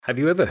Have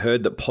you ever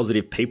heard that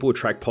positive people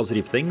attract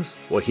positive things?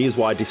 Well, here's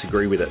why I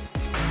disagree with it.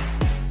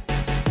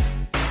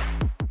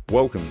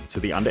 Welcome to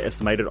The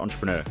Underestimated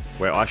Entrepreneur,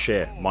 where I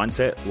share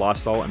mindset,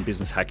 lifestyle, and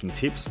business hacking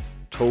tips,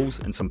 tools,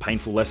 and some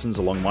painful lessons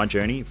along my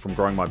journey from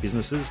growing my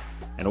businesses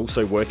and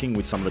also working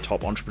with some of the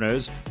top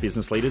entrepreneurs,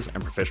 business leaders,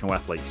 and professional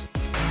athletes.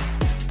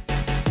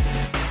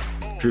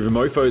 Driven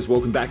Mofos,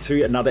 welcome back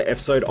to another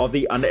episode of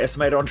The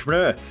Underestimated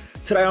Entrepreneur.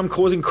 Today I'm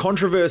causing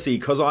controversy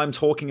because I'm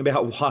talking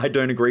about why I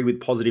don't agree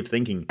with positive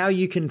thinking. How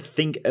you can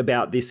think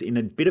about this in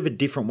a bit of a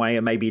different way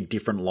and maybe a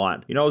different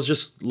light. I was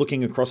just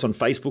looking across on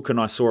Facebook and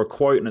I saw a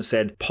quote and it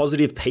said,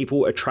 positive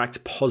people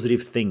attract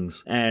positive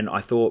things. And I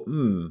thought,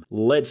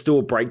 let's do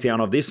a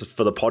breakdown of this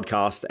for the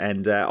podcast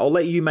and I'll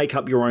let you make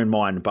up your own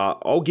mind,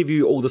 but I'll give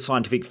you all the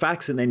scientific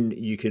facts and then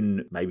you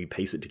can maybe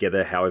piece it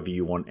together however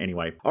you want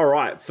anyway. All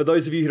right, for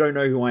those of you who don't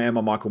know who I am,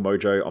 I'm Michael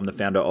Mojo. I'm the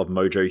founder of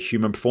Mojo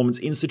Human Performance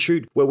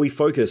Institute, where we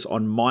focus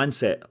on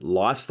mindset,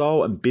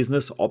 lifestyle, and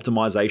business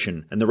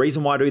optimization. And the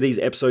reason why I do these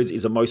episodes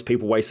is that most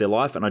people waste their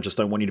life, and I just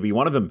don't want you to be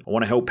one of them. I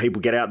want to help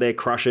people get out there,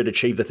 crush it,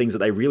 achieve the things that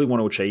they really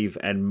want to achieve.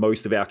 And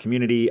most of our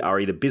community are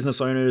either business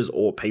owners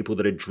or people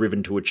that are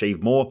driven to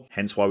achieve more,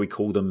 hence why we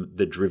call them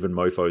the Driven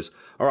Mofos.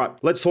 All right,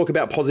 let's talk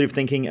about positive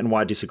thinking and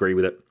why I disagree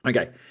with it.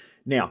 Okay,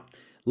 now,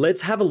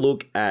 let's have a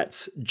look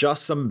at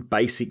just some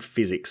basic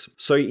physics.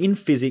 So in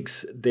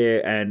physics,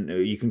 and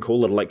you can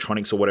call it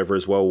electronics or whatever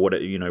as well,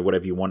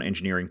 whatever you want,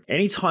 engineering.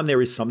 Anytime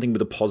there is something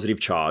with a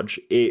positive charge,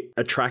 it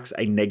attracts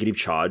a negative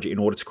charge in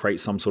order to create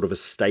some sort of a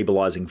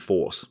stabilizing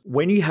force.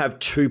 When you have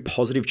two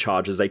positive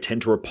charges, they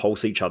tend to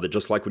repulse each other,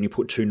 just like when you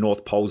put two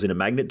north poles in a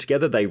magnet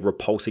together, they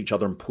repulse each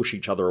other and push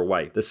each other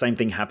away. The same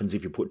thing happens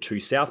if you put two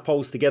south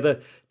poles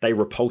together, they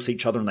repulse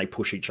each other and they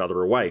push each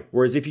other away.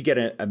 Whereas if you get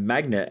a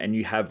magnet and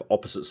you have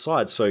opposite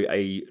sides, so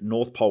a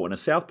north pole and a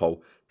south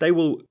pole, they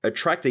will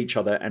attract each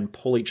other and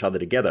pull each other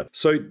together.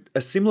 So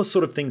a similar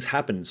sort of things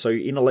happen. So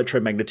in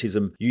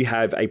electromagnetism, you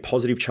have a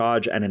positive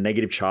charge and a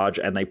negative charge,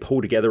 and they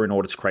pull together in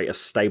order to create a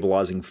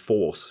stabilizing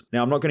force.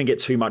 Now, I'm not going to get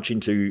too much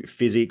into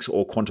physics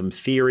or quantum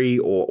theory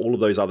or all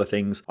of those other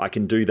things. I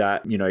can do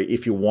that,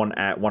 if you want,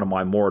 at one of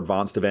my more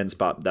advanced events,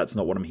 but that's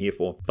not what I'm here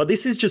for. But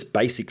this is just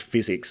basic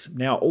physics.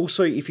 Now,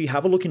 also, if you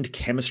have a look into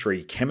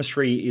chemistry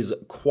is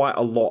quite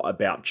a lot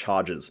about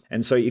charges.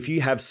 And so if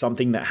you have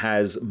something that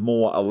has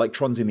more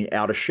electrons in the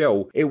outer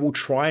shell, it will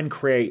try and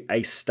create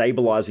a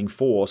stabilizing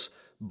force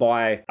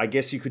by, I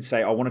guess you could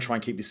say, I want to try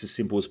and keep this as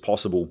simple as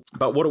possible.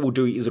 But what it will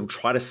do is it'll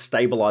try to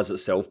stabilize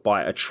itself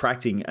by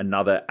attracting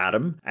another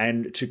atom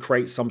and to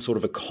create some sort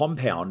of a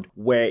compound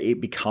where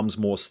it becomes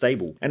more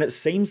stable. And it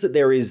seems that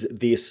there is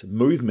this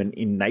movement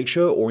in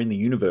nature or in the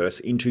universe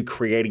into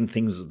creating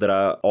things that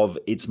are of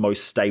its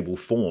most stable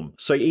form.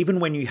 So even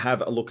when you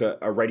have a look at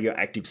a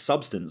radioactive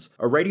substance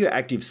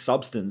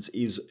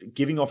is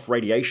giving off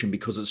radiation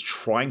because it's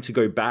trying to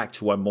go back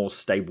to a more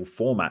stable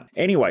format.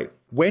 Anyway,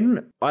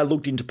 when I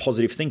looked into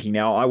positive thinking,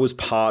 now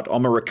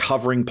I'm a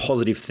recovering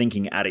positive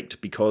thinking addict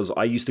because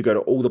I used to go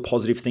to all the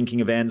positive thinking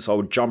events. I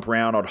would jump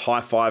around, I'd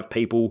high five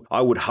people,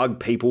 I would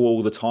hug people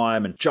all the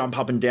time and jump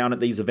up and down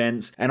at these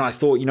events. And I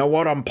thought, you know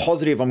what, I'm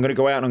positive. I'm going to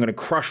go out and I'm going to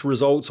crush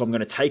results. I'm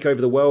going to take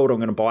over the world. I'm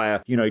going to buy a,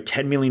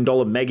 $10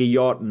 million mega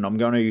yacht and I'm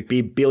going to be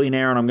a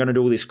billionaire and I'm going to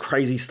do all this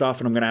crazy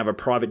stuff and I'm going to have a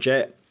private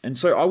jet. And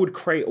so I would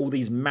create all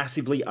these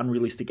massively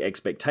unrealistic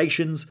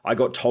expectations. I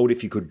got told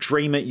if you could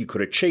dream it, you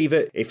could achieve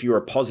it. If you're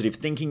a positive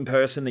thinking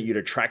person, that you'd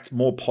attract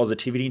more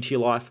positivity into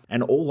your life.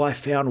 And all I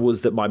found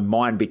was that my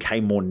mind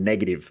became more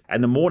negative.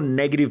 And the more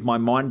negative my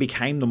mind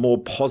became, the more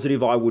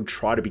positive I would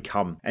try to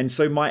become. And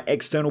so my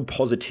external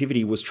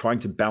positivity was trying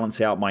to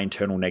balance out my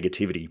internal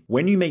negativity.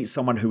 When you meet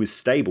someone who is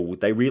stable,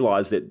 they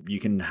realize that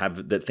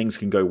that things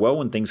can go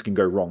well and things can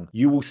go wrong.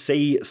 You will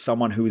see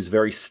someone who is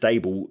very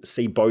stable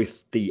see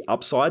both the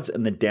upsides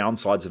and the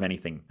downsides of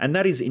anything. And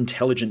that is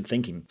intelligent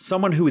thinking.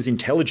 Someone who is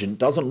intelligent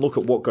doesn't look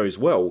at what goes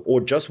well or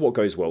just what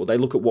goes well. They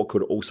look at what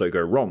could also go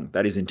wrong.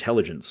 That is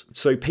intelligence.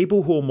 So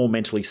people who are more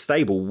mentally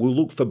stable will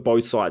look for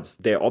both sides.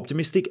 They're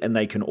optimistic and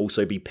they can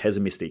also be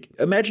pessimistic.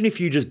 Imagine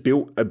if you just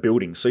built a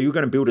building. So you're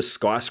going to build a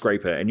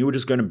skyscraper and you were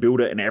just going to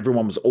build it and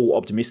everyone was all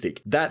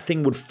optimistic. That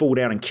thing would fall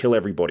down and kill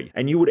everybody.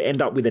 And you would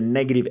end up with a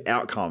negative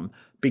outcome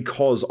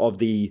because of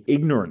the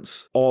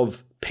ignorance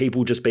of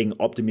people just being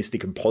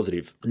optimistic and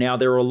positive. Now,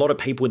 there are a lot of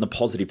people in the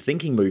positive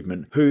thinking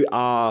movement who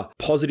are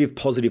positive,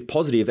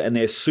 and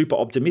they're super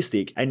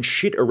optimistic and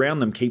shit around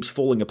them keeps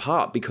falling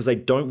apart because they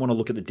don't want to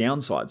look at the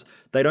downsides.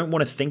 They don't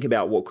want to think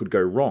about what could go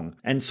wrong.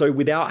 And so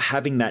without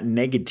having that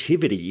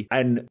negativity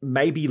and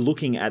maybe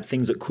looking at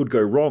things that could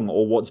go wrong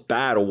or what's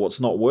bad or what's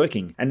not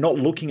working and not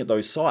looking at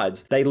those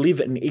sides, they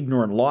live an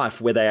ignorant life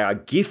where they are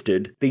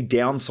gifted the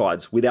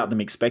downsides without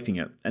them expecting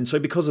it. And so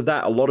because of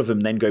that, a lot of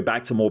them then go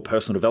back to more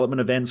personal development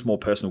events, more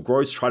personal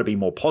growth, try to be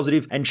more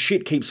positive, and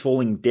shit keeps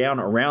falling down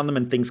around them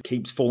and things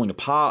keeps falling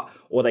apart,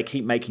 or they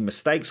keep making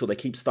mistakes or they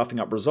keep stuffing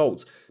up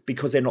results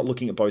because they're not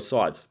looking at both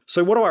sides.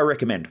 So what do I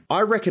recommend?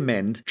 I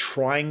recommend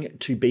trying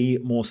to be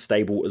more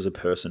stable as a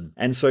person.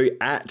 And so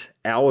at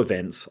our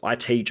events, I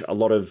teach a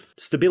lot of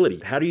stability.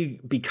 How do you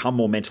become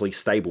more mentally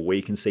stable, where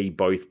you can see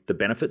both the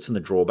benefits and the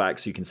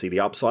drawbacks, you can see the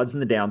upsides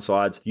and the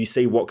downsides, you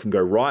see what can go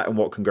right and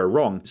what can go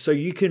wrong. So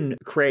you can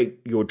create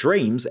your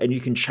dreams and you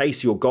can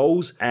chase your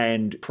goals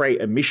and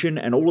create a mission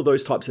and all of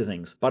those types of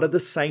things. But at the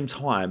same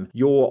time,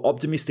 you're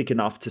optimistic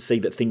enough to see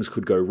that things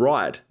could go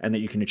right and that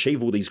you can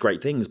achieve all these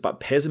great things, but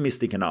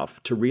pessimistic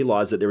enough to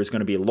realize that there is going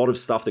to be a lot of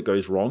stuff that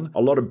goes wrong.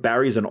 A lot of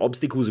barriers and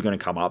obstacles are going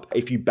to come up.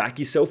 If you back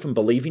yourself and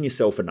believe in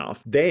yourself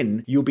enough,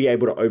 then you'll be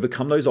able to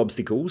overcome those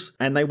obstacles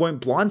and they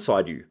won't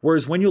blindside you.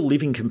 Whereas when you're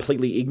living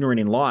completely ignorant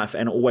in life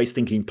and always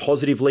thinking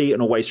positively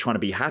and always trying to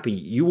be happy,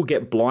 you will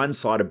get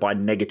blindsided by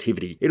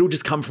negativity. It'll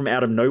just come from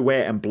out of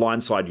nowhere and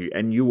blindside you,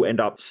 and you will end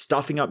up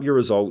stuffing up your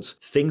results.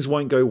 Things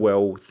won't go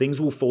well, things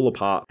will fall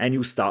apart, and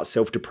you'll start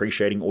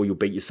self-depreciating or you'll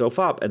beat yourself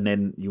up, and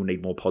then you'll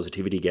need more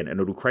positivity again, and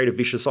it'll create a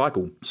vicious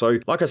cycle. So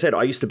like I said,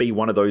 I used to be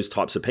one of those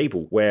types of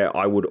people where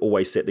I would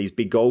always set these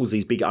big goals,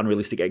 these big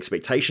unrealistic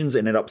expectations,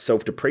 and end up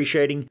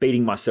self-depreciating,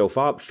 beating myself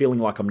up, feeling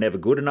like I'm never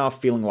good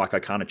enough, feeling like I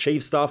can't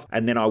achieve stuff.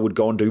 And then I would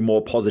go and do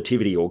more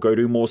positivity or go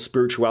do more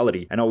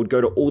spirituality. And I would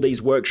go to all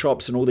these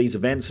workshops and all these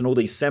events and all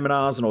these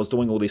seminars, and I was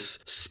doing all this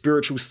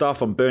spiritual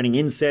stuff. I'm burning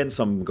incense.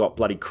 I've got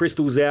bloody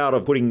crystals out.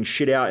 I'm putting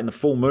shit out in the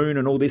full moon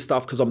and all this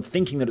stuff because I'm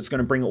thinking that it's going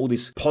to bring all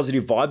this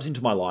positive vibes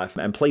into my life.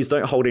 And please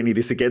don't hold any of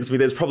this against me.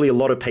 There's probably a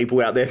lot of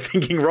people out there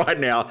thinking right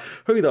now,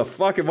 who the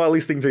fuck am I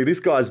listening to? This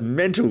guy's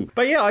mental.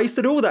 But yeah, I used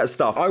to do all that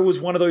stuff. I was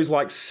one of those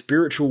like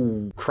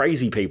spiritual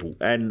crazy people,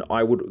 and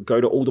I would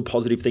go to all the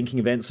positive thinking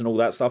events and all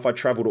that stuff. I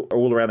traveled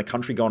all around the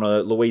country going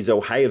to Louise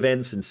L. Hay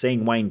events and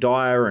seeing Wayne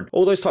Dyer and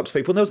all those types of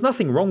people. And there was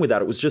nothing wrong with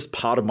that. It was just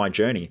part of my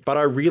journey. But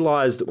I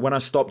realized when I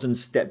stopped and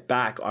stepped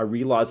back, I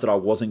realized that I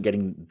wasn't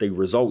getting the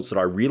results that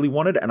I really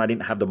wanted, and I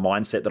didn't have the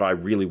mindset that I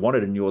really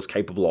wanted and knew I was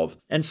capable of.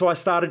 And so I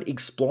started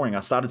exploring.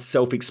 I started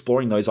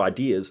self-exploring those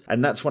ideas.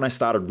 And that's when I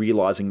started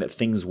realizing that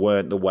things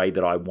weren't the way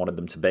that I wanted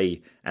them to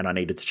be, and I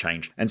needed to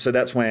change. And so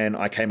that's when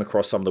I came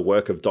across some of the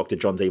work of Dr.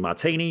 John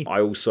Demartini.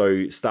 I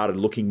also started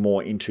looking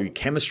more into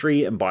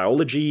chemistry and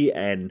biology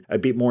and a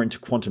bit more into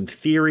quantum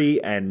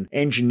theory and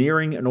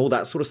engineering and all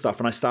that sort of stuff.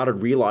 And I started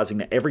realizing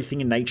that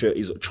everything in nature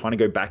is trying to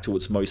go back to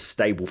its most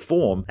stable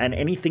form. And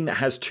anything that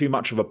has too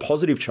much of a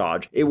positive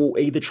charge, it will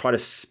either try to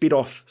spit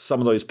off some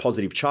of those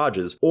positive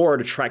charges, or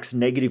it attracts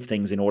negative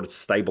things in order to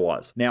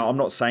stabilize. Now, I'm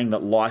not saying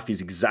that life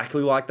is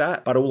exactly like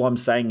that, but all I'm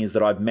saying is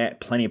that I've met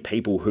plenty of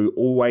people who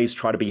always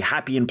try to be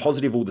happy and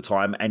positive all the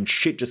time, and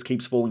shit just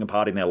keeps falling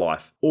apart in their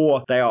life.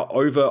 Or they are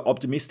over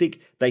optimistic.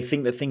 They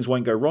think that things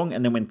won't go wrong,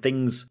 and then when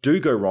things do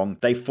go wrong,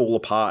 they fall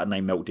apart and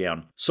they melt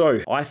down.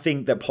 So I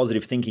think that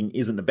positive thinking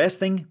isn't the best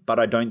thing, but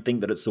I don't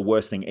think that it's the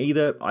worst thing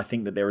either. I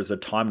think that there is a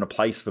time and a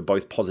place for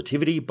both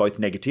positivity, both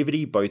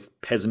negativity, both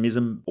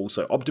pessimism,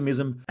 also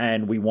optimism,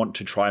 and we want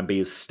to try and be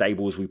as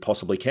stable as we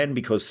possibly can,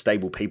 because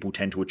stable people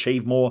tend to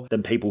achieve more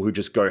than people who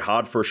just go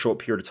hard for a short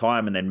period of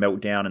time and then melt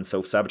down and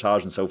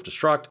self-sabotage and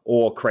self-destruct,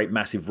 or create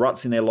massive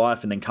ruts in their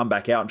life and then come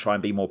back out and try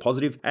and be more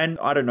positive. And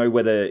I don't know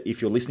whether,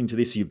 if you're listening to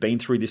this, you've been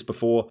through this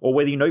before, or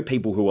whether you know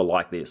people who are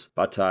like this.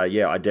 But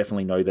yeah, I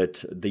definitely know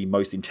that the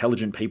most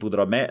intelligent people that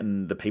I've met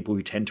and the people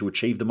who tend to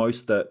achieve the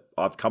most that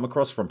I've come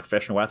across, from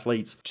professional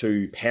athletes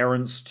to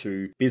parents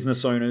to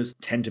business owners,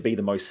 tend to be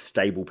the most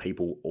stable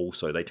people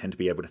also. They tend to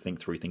be able to think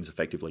through things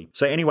effectively.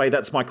 So anyway,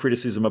 that's my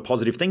criticism of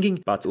positive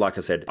thinking. But like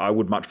I said, I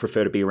would much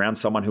prefer to be around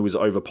someone who is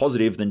over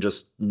positive than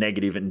just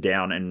negative and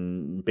down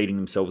and beating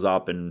themselves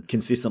up and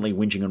consistently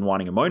whinging and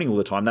whining and moaning all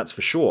the time. That's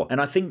for sure.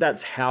 And I think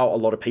that's how a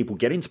lot of people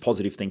get into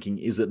positive thinking,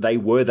 is that they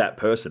were that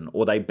person,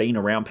 or they've been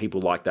around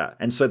people like that.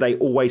 And so they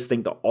always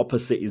think the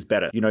opposite is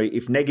better. You know,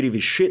 if negative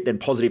is shit, then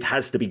positive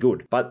has to be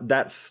good. But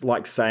that's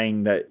like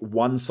saying that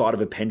one side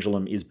of a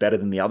pendulum is better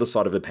than the other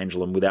side of a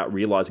pendulum without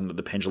realizing that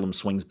the pendulum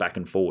swings back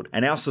and forward.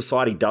 And our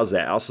society does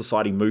that. Our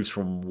society moves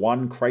from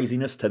one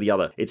craziness to the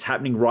other. It's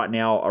happening right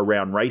now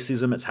around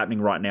racism. It's happening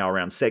right now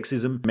around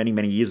sexism. Many,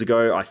 many years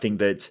ago, I think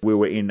that we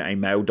were in a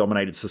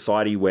male-dominated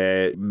society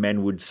where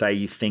men would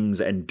say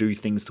things and do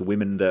things to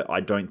women that I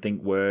don't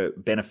think were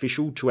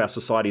beneficial to our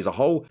society as a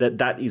whole.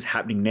 That is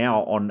happening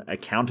now on a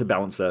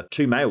counterbalancer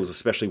to males,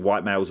 especially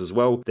white males as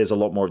well. There's a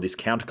lot more of this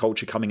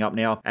counterculture coming up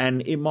now,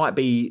 and it might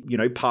be, you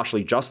know,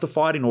 partially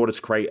justified in order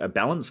to create a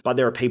balance, but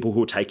there are people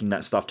who are taking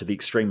that stuff to the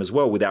extreme as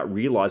well without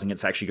realizing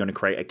it's actually going to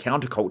create a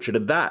counterculture to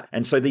that.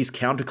 And so these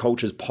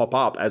countercultures pop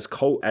up as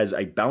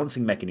a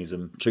balancing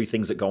mechanism to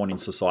things that go on in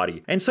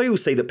society. And so you'll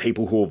see that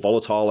people who are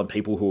volatile and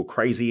people who are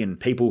crazy and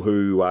people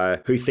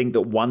who think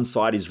that one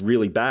side is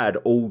really bad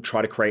all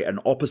try to create an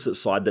opposite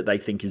side that they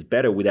think is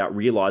better without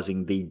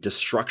realizing the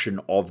destruction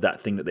of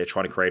that thing that they're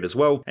trying to create as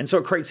well. And so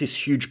it creates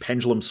this huge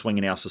pendulum swing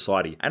in our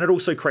society. And it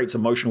also creates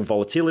emotional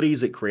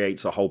volatilities. It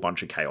creates a whole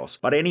bunch of chaos.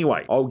 But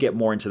anyway, I'll get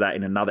more into that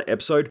in another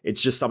episode. It's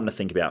just something to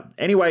think about.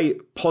 Anyway,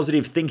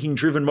 positive thinking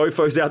driven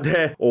mofos out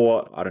there,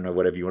 or I don't know,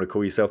 whatever you want to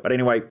call yourself. But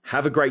anyway,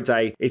 have a great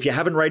day. If you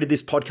haven't rated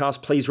this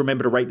podcast, please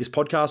remember to rate this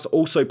podcast.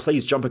 Also,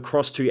 please jump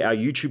across to our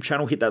YouTube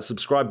channel, hit that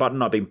subscribe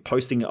button. I've been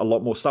posting a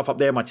lot more stuff up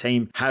there. My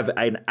team have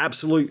an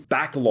absolute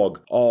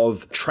backlog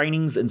of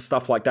trainings and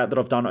stuff like that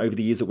I've done over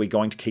the years that we're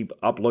going to keep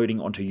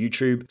uploading onto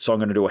YouTube. So I'm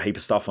going to do a heap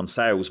of stuff on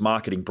sales,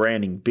 marketing,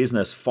 branding,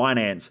 business,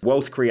 finance,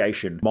 wealth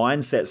creation,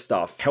 mindset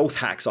stuff, health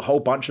hacks, a whole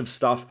bunch of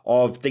stuff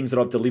of things that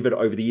I've delivered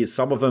over the years.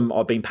 Some of them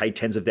I've been paid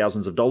tens of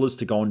thousands of dollars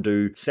to go and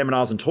do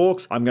seminars and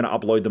talks. I'm going to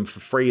upload them for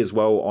free as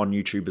well on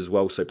YouTube as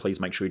well. So please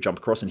make sure you jump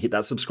across and hit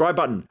that subscribe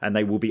button, and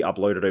they will be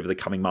uploaded over the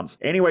coming months.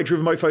 Anyway,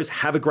 Driven Mofos,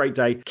 have a great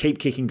day. Keep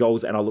kicking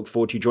goals, and I look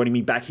forward to you joining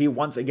me back here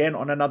once again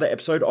on another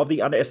episode of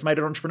The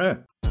Underestimated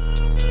Entrepreneur.